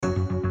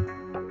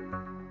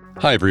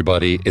Hi,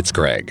 everybody. It's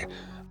Greg.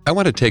 I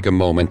want to take a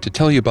moment to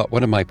tell you about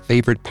one of my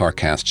favorite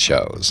Parcast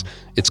shows.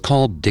 It's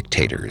called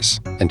Dictators,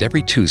 and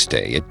every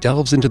Tuesday it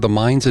delves into the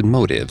minds and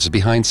motives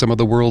behind some of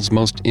the world's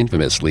most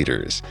infamous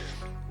leaders.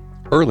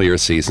 Earlier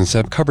seasons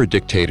have covered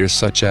dictators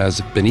such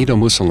as Benito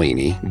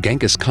Mussolini,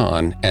 Genghis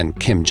Khan, and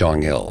Kim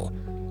Jong-il.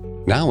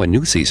 Now a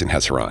new season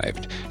has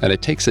arrived, and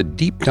it takes a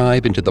deep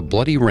dive into the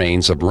bloody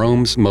reigns of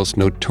Rome's most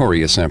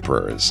notorious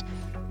emperors.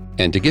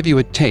 And to give you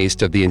a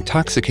taste of the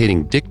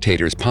intoxicating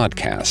Dictators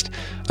podcast,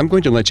 I'm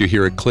going to let you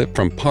hear a clip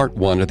from part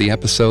 1 of the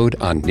episode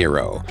on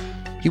Nero.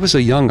 He was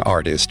a young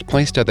artist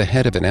placed at the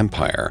head of an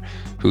empire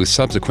who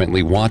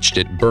subsequently watched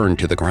it burn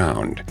to the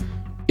ground.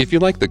 If you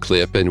like the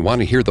clip and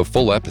want to hear the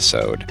full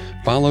episode,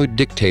 follow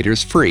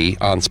Dictators free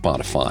on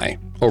Spotify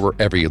or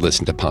wherever you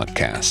listen to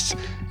podcasts.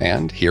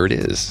 And here it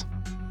is.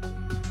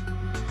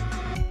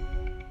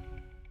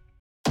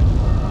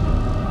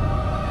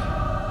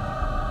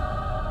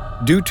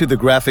 Due to the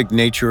graphic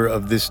nature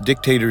of this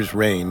dictator's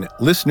reign,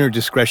 listener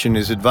discretion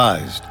is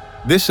advised.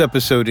 This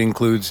episode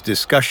includes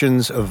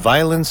discussions of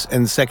violence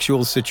and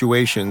sexual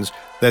situations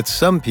that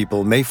some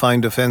people may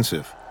find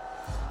offensive.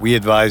 We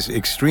advise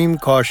extreme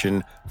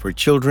caution for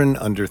children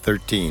under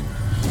 13.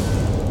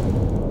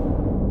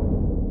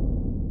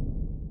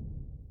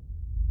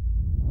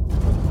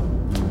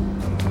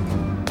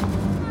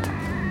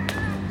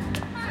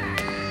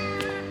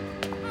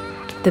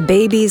 The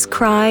baby's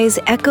cries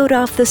echoed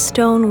off the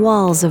stone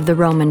walls of the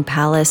Roman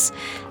palace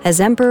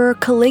as Emperor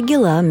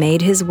Caligula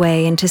made his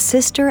way into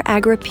Sister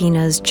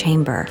Agrippina's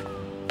chamber.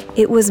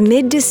 It was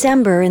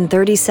mid-December in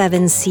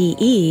 37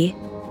 CE,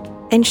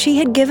 and she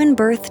had given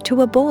birth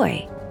to a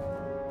boy.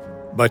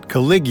 But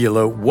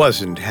Caligula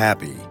wasn't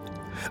happy.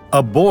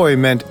 A boy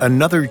meant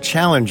another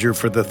challenger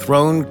for the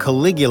throne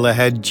Caligula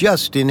had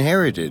just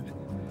inherited.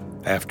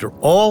 After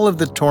all of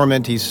the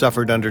torment he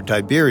suffered under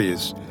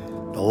Tiberius,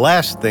 the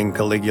last thing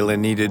Caligula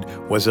needed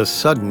was a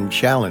sudden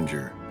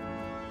challenger.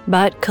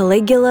 But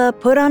Caligula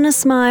put on a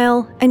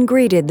smile and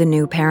greeted the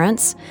new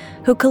parents,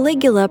 who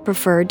Caligula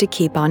preferred to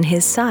keep on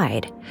his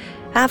side.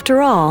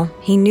 After all,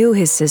 he knew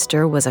his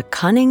sister was a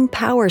cunning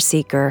power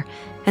seeker,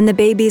 and the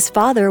baby's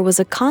father was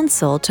a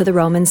consul to the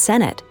Roman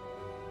Senate.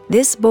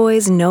 This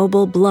boy's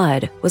noble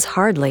blood was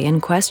hardly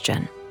in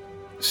question.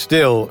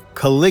 Still,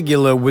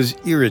 Caligula was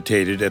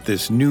irritated at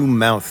this new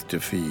mouth to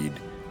feed.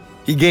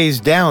 He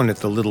gazed down at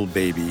the little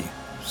baby,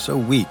 so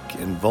weak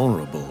and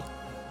vulnerable.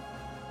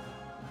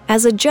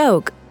 As a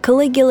joke,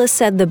 Caligula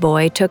said the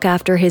boy took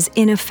after his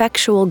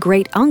ineffectual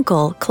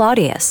great-uncle,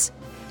 Claudius.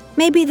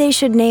 Maybe they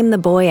should name the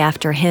boy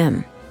after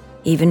him.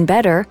 Even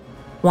better,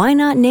 why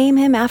not name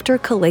him after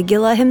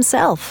Caligula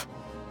himself?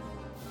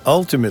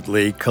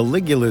 Ultimately,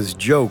 Caligula's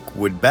joke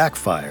would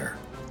backfire.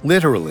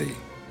 Literally,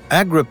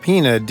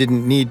 Agrippina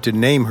didn't need to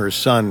name her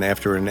son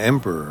after an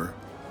emperor.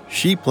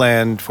 She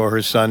planned for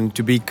her son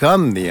to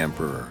become the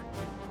emperor.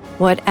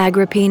 What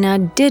Agrippina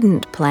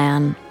didn't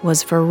plan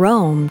was for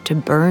Rome to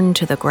burn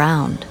to the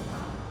ground.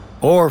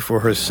 Or for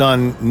her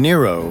son,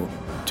 Nero,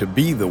 to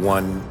be the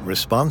one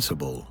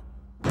responsible.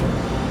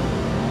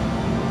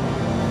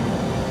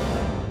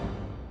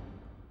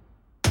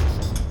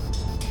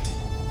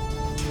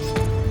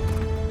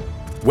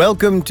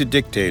 Welcome to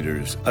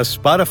Dictators, a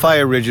Spotify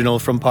original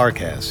from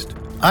Parcast.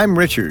 I'm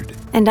Richard.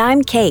 And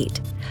I'm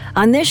Kate.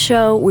 On this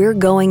show, we're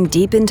going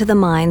deep into the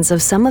minds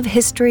of some of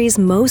history's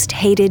most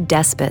hated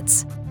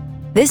despots.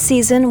 This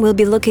season, we'll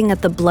be looking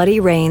at the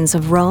bloody reigns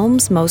of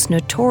Rome's most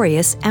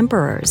notorious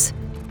emperors.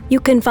 You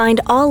can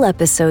find all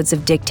episodes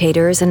of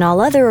Dictators and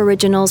all other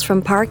originals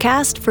from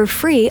Parcast for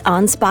free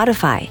on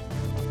Spotify.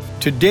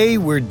 Today,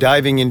 we're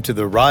diving into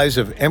the rise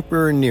of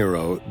Emperor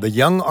Nero, the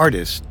young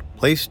artist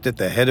placed at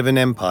the head of an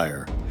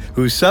empire,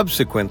 who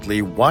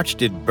subsequently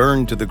watched it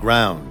burn to the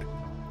ground.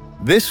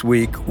 This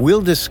week, we'll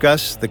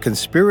discuss the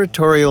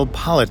conspiratorial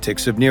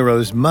politics of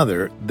Nero's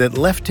mother that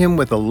left him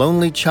with a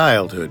lonely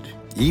childhood,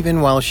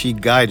 even while she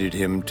guided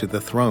him to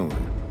the throne.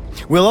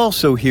 We'll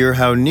also hear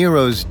how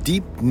Nero's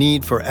deep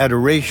need for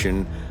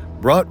adoration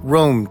brought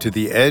Rome to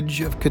the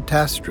edge of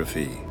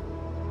catastrophe.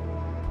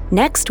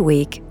 Next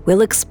week,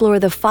 we'll explore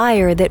the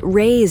fire that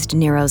razed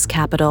Nero's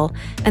capital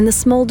and the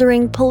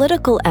smoldering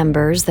political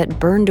embers that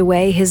burned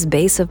away his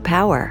base of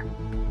power.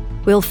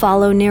 We'll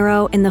follow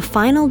Nero in the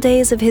final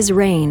days of his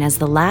reign as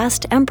the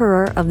last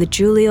emperor of the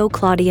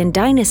Julio-Claudian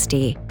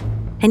dynasty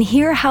and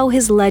hear how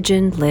his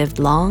legend lived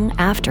long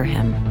after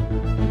him.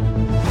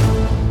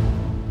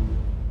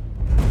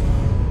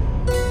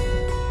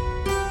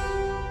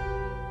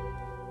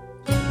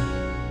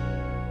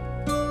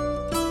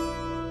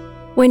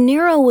 When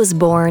Nero was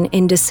born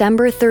in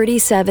December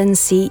 37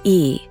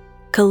 CE,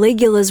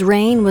 Caligula's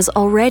reign was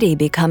already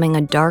becoming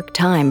a dark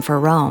time for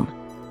Rome.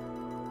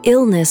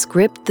 Illness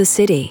gripped the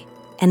city,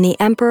 and the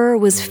emperor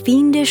was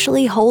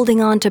fiendishly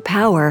holding on to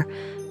power,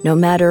 no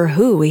matter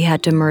who he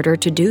had to murder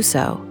to do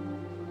so.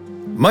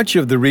 Much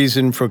of the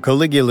reason for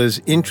Caligula's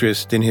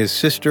interest in his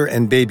sister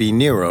and baby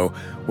Nero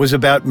was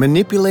about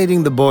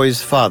manipulating the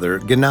boy's father,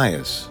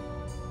 Gnaeus.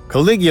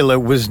 Caligula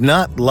was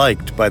not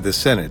liked by the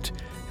Senate,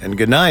 and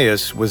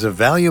Gnaeus was a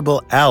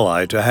valuable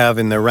ally to have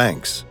in their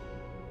ranks.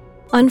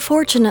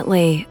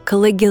 Unfortunately,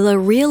 Caligula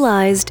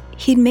realized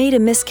he'd made a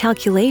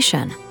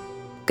miscalculation.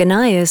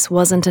 Gnaeus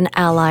wasn't an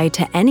ally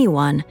to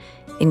anyone,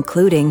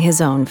 including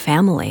his own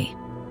family.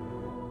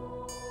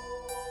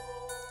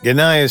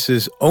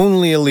 Gnaeus'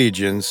 only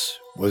allegiance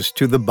was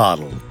to the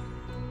bottle.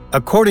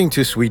 According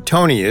to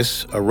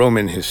Suetonius, a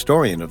Roman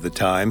historian of the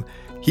time,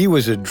 he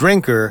was a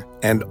drinker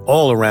and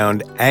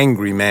all-around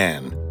angry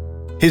man.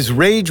 His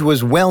rage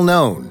was well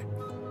known.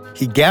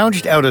 He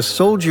gouged out a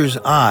soldier's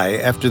eye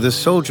after the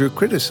soldier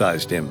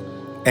criticized him,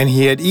 and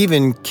he had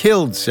even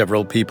killed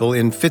several people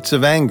in fits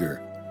of anger.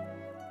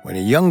 When a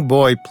young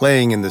boy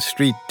playing in the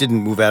street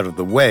didn't move out of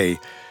the way,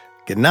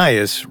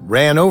 Gnaeus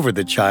ran over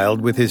the child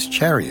with his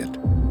chariot.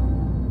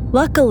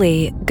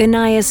 Luckily,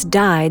 Gnaeus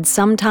died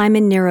sometime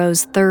in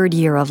Nero's third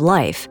year of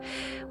life,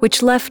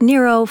 which left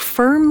Nero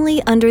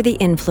firmly under the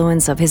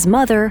influence of his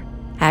mother,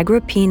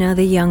 Agrippina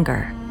the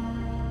Younger.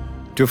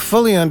 To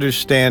fully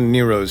understand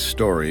Nero's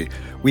story,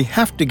 we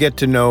have to get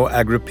to know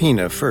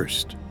Agrippina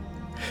first.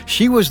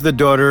 She was the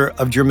daughter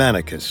of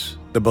Germanicus,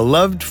 the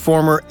beloved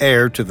former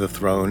heir to the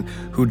throne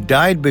who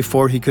died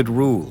before he could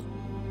rule.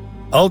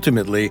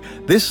 Ultimately,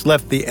 this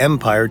left the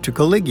empire to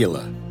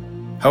Caligula.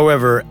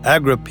 However,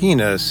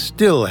 Agrippina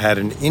still had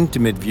an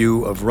intimate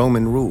view of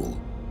Roman rule.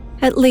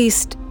 At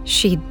least,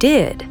 she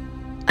did,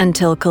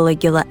 until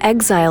Caligula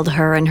exiled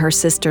her and her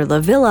sister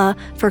Livilla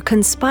for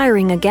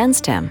conspiring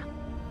against him.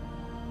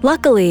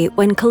 Luckily,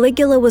 when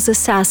Caligula was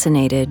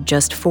assassinated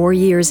just 4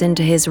 years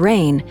into his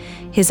reign,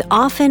 his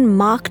often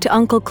mocked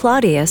Uncle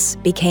Claudius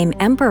became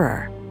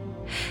emperor.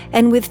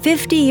 And with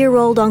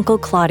 50-year-old Uncle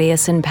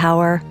Claudius in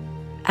power,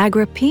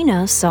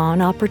 Agrippina saw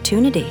an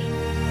opportunity.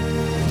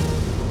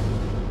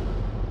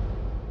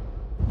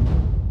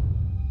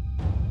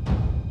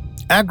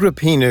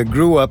 Agrippina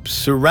grew up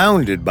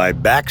surrounded by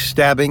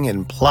backstabbing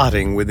and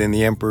plotting within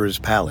the emperor's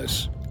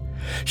palace.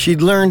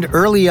 She'd learned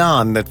early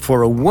on that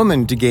for a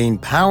woman to gain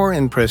power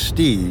and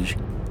prestige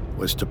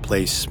was to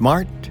play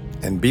smart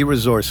and be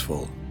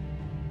resourceful.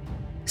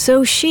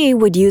 So she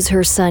would use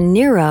her son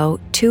Nero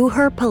to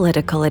her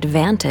political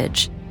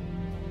advantage.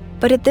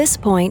 But at this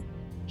point,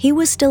 he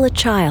was still a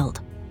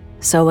child.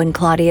 So when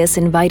Claudius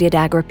invited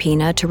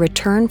Agrippina to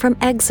return from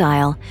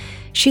exile,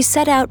 she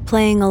set out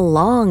playing a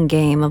long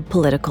game of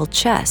political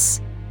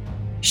chess.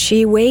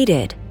 She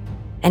waited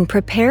and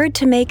prepared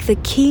to make the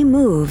key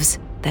moves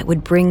that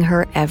would bring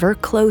her ever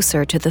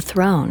closer to the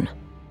throne.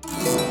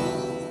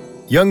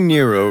 Young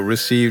Nero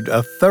received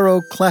a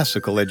thorough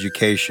classical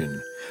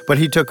education, but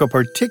he took a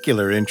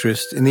particular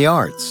interest in the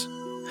arts.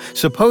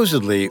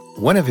 Supposedly,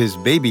 one of his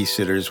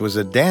babysitters was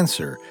a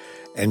dancer,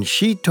 and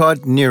she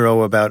taught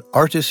Nero about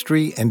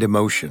artistry and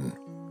emotion.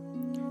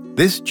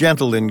 This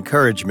gentle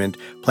encouragement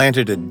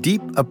planted a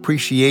deep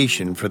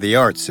appreciation for the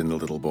arts in the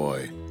little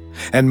boy.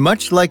 And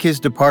much like his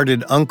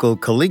departed uncle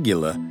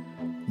Caligula,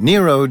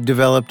 Nero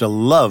developed a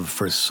love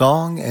for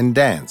song and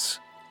dance.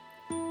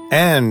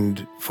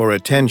 And for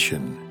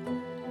attention.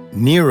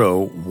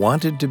 Nero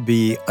wanted to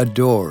be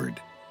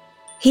adored.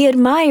 He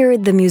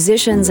admired the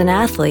musicians and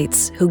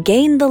athletes who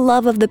gained the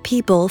love of the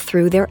people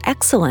through their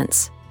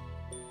excellence.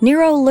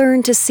 Nero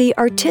learned to see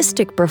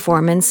artistic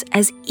performance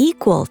as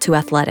equal to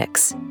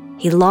athletics.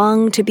 He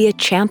longed to be a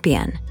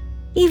champion,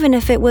 even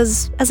if it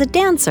was as a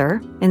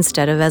dancer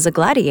instead of as a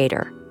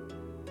gladiator.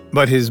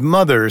 But his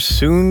mother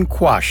soon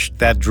quashed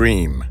that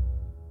dream.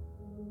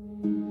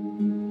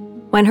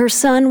 When her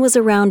son was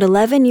around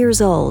 11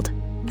 years old,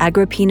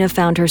 Agrippina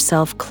found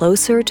herself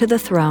closer to the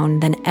throne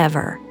than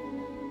ever.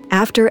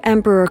 After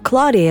Emperor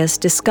Claudius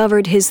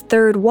discovered his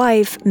third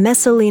wife,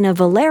 Messalina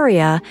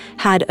Valeria,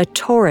 had a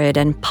torrid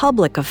and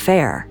public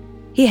affair,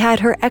 he had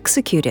her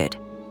executed.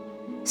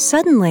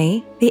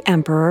 Suddenly, the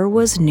emperor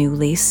was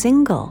newly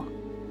single.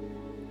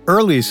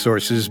 Early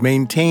sources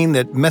maintain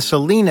that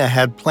Messalina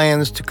had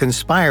plans to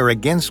conspire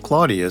against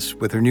Claudius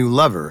with her new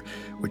lover,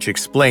 which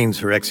explains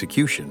her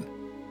execution.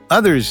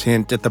 Others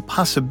hint at the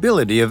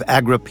possibility of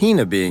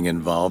Agrippina being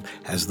involved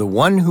as the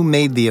one who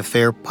made the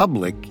affair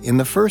public in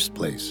the first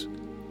place.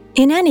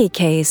 In any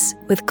case,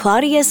 with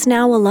Claudius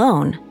now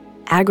alone,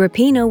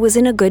 Agrippina was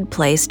in a good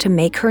place to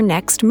make her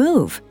next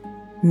move,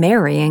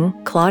 marrying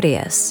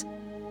Claudius.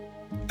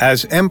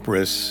 As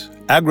empress,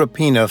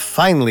 Agrippina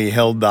finally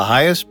held the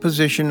highest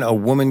position a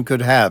woman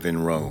could have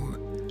in Rome.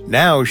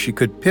 Now she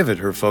could pivot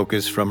her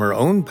focus from her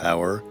own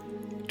power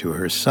to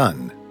her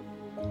son.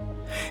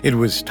 It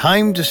was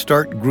time to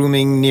start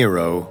grooming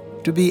Nero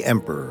to be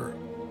emperor.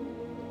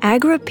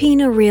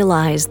 Agrippina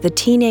realized the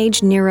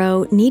teenage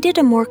Nero needed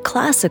a more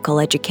classical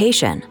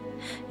education.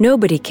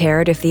 Nobody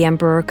cared if the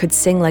emperor could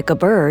sing like a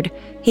bird.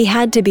 He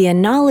had to be a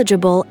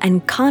knowledgeable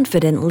and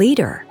confident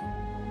leader.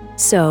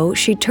 So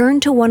she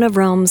turned to one of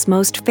Rome's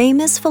most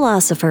famous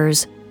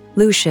philosophers,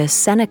 Lucius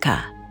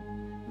Seneca.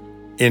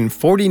 In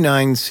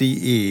 49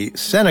 CE,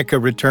 Seneca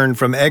returned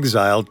from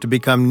exile to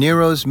become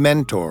Nero's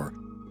mentor,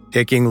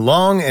 taking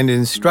long and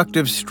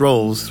instructive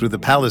strolls through the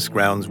palace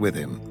grounds with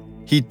him.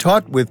 He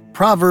taught with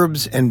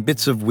proverbs and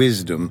bits of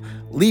wisdom,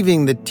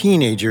 leaving the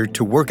teenager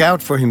to work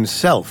out for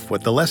himself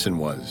what the lesson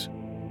was.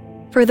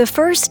 For the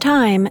first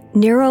time,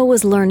 Nero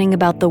was learning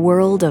about the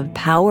world of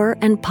power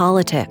and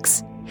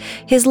politics.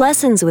 His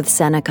lessons with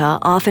Seneca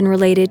often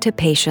related to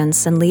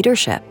patience and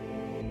leadership.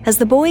 As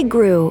the boy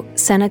grew,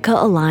 Seneca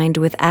aligned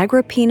with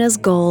Agrippina's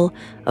goal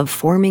of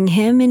forming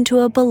him into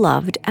a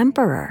beloved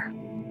emperor.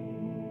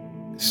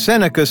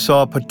 Seneca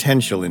saw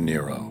potential in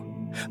Nero.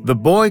 The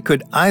boy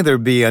could either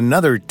be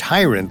another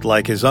tyrant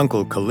like his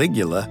uncle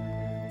Caligula,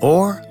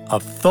 or a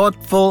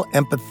thoughtful,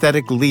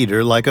 empathetic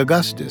leader like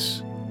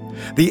Augustus.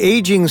 The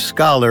aging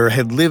scholar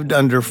had lived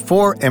under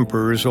 4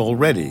 emperors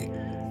already.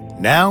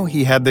 Now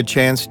he had the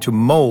chance to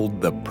mold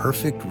the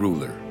perfect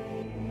ruler.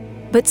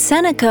 But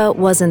Seneca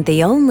wasn't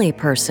the only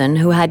person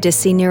who had to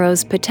see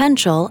Nero's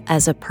potential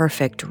as a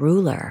perfect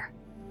ruler.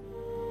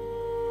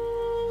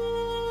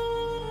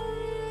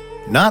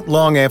 Not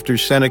long after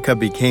Seneca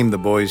became the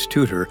boy's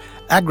tutor,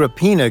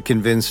 Agrippina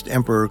convinced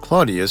Emperor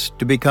Claudius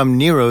to become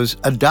Nero's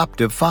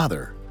adoptive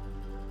father.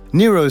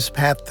 Nero's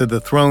path to the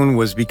throne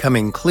was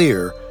becoming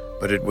clear,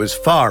 but it was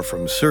far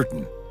from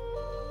certain.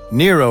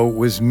 Nero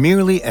was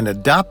merely an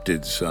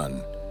adopted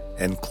son,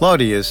 and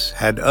Claudius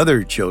had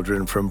other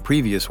children from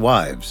previous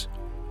wives.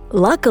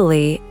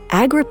 Luckily,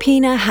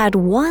 Agrippina had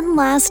one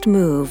last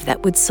move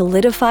that would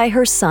solidify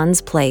her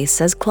son's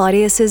place as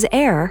Claudius's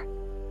heir: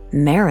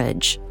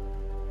 marriage.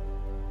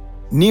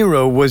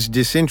 Nero was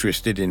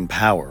disinterested in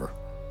power.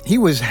 He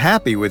was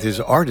happy with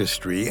his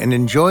artistry and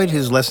enjoyed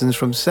his lessons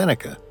from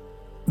Seneca.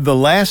 The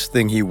last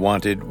thing he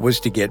wanted was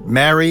to get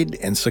married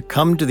and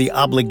succumb to the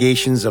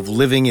obligations of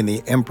living in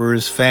the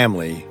emperor's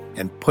family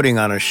and putting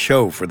on a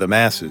show for the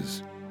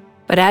masses.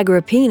 But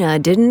Agrippina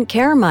didn't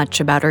care much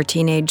about her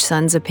teenage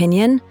son's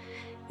opinion.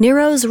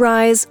 Nero's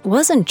rise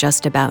wasn't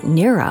just about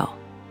Nero.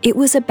 It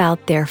was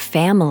about their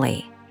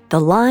family,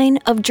 the line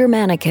of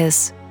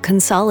Germanicus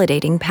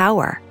consolidating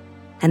power.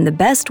 And the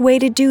best way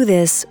to do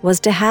this was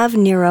to have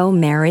Nero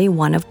marry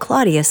one of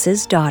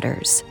Claudius's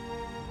daughters.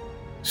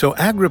 So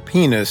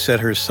Agrippina set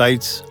her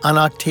sights on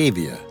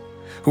Octavia,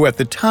 who at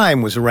the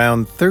time was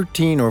around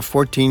 13 or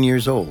 14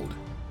 years old.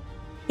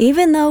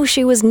 Even though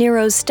she was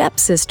Nero's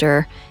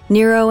stepsister,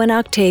 Nero and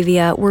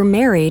Octavia were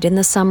married in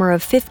the summer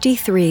of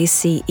 53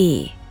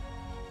 CE.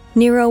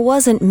 Nero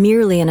wasn't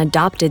merely an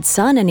adopted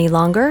son any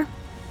longer.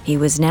 He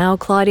was now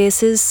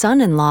Claudius's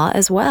son-in-law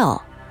as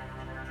well.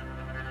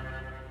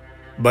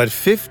 But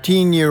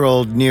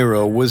 15-year-old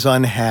Nero was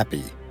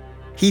unhappy.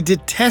 He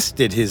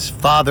detested his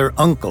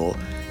father-uncle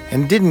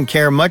and didn't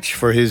care much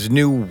for his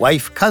new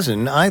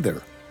wife-cousin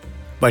either.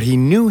 But he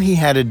knew he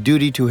had a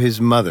duty to his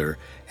mother,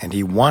 and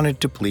he wanted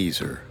to please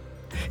her.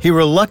 He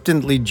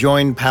reluctantly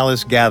joined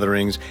palace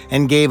gatherings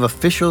and gave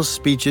official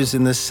speeches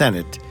in the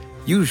Senate,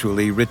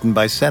 usually written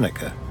by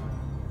Seneca.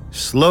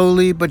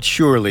 Slowly but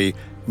surely,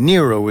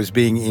 Nero was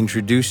being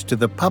introduced to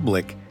the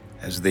public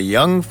as the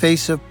young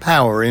face of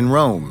power in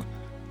Rome,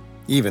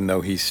 even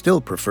though he still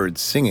preferred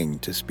singing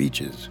to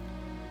speeches.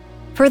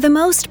 For the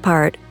most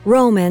part,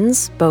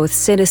 Romans, both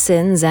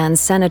citizens and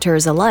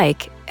senators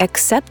alike,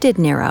 accepted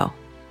Nero.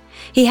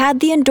 He had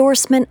the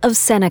endorsement of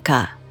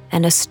Seneca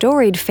and a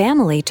storied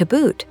family to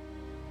boot.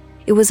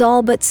 It was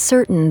all but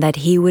certain that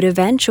he would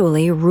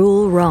eventually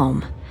rule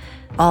Rome.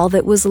 All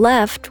that was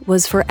left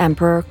was for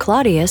Emperor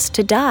Claudius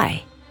to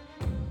die.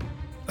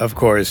 Of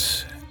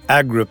course,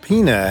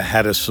 Agrippina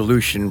had a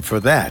solution for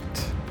that,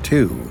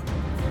 too.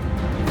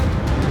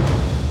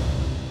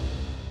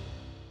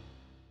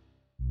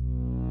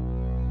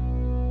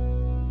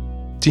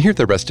 To hear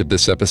the rest of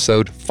this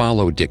episode,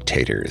 follow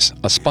Dictators,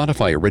 a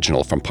Spotify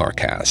original from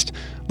Parcast.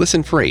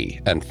 Listen free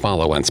and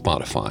follow on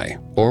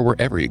Spotify or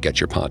wherever you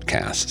get your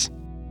podcasts.